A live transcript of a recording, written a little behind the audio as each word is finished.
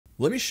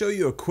Let me show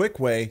you a quick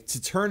way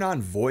to turn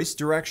on voice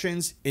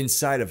directions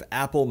inside of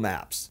Apple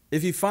Maps.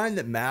 If you find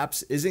that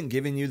Maps isn't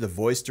giving you the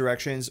voice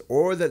directions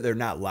or that they're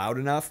not loud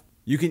enough,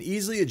 you can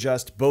easily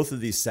adjust both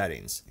of these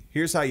settings.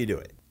 Here's how you do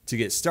it. To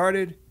get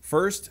started,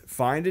 first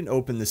find and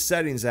open the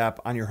Settings app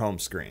on your home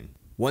screen.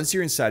 Once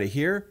you're inside of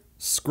here,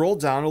 scroll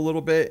down a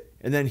little bit,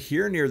 and then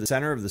here near the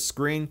center of the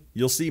screen,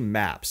 you'll see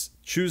Maps.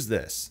 Choose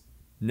this.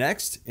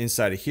 Next,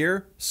 inside of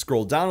here,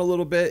 scroll down a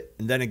little bit,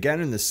 and then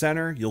again in the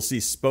center, you'll see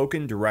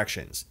Spoken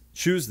Directions.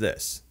 Choose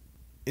this.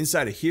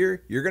 Inside of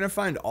here, you're going to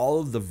find all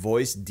of the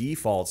voice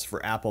defaults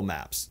for Apple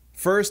Maps.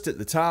 First, at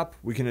the top,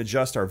 we can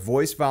adjust our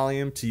voice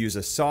volume to use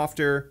a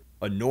softer,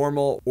 a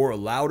normal, or a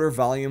louder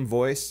volume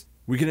voice.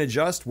 We can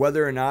adjust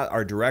whether or not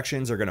our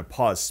directions are going to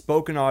pause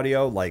spoken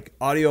audio like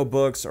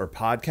audiobooks or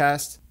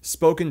podcasts.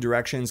 Spoken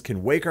directions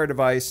can wake our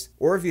device,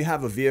 or if you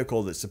have a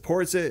vehicle that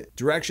supports it,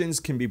 directions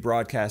can be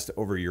broadcast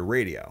over your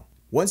radio.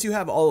 Once you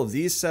have all of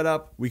these set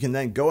up, we can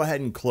then go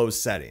ahead and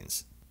close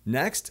settings.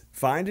 Next,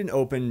 find and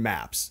open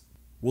Maps.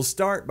 We'll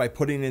start by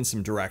putting in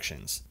some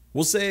directions.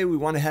 We'll say we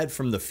want to head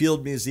from the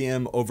Field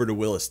Museum over to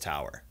Willis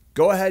Tower.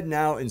 Go ahead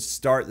now and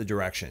start the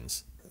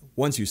directions.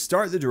 Once you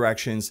start the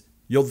directions,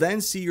 you'll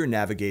then see your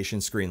navigation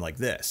screen like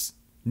this.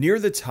 Near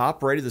the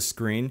top right of the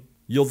screen,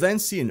 you'll then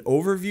see an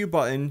overview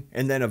button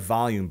and then a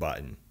volume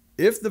button.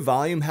 If the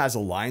volume has a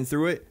line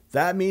through it,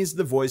 that means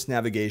the voice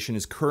navigation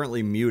is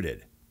currently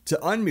muted. To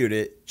unmute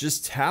it,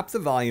 just tap the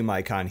volume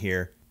icon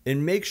here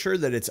and make sure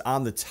that it's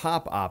on the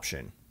top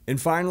option.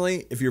 And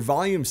finally, if your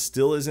volume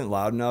still isn't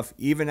loud enough,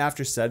 even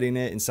after setting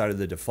it inside of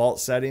the default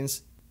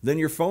settings, then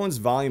your phone's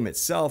volume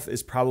itself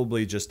is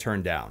probably just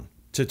turned down.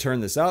 To turn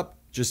this up,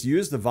 just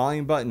use the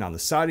volume button on the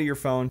side of your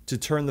phone to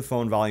turn the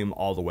phone volume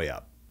all the way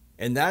up.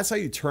 And that's how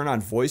you turn on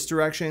voice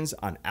directions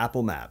on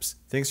Apple Maps.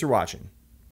 Thanks for watching.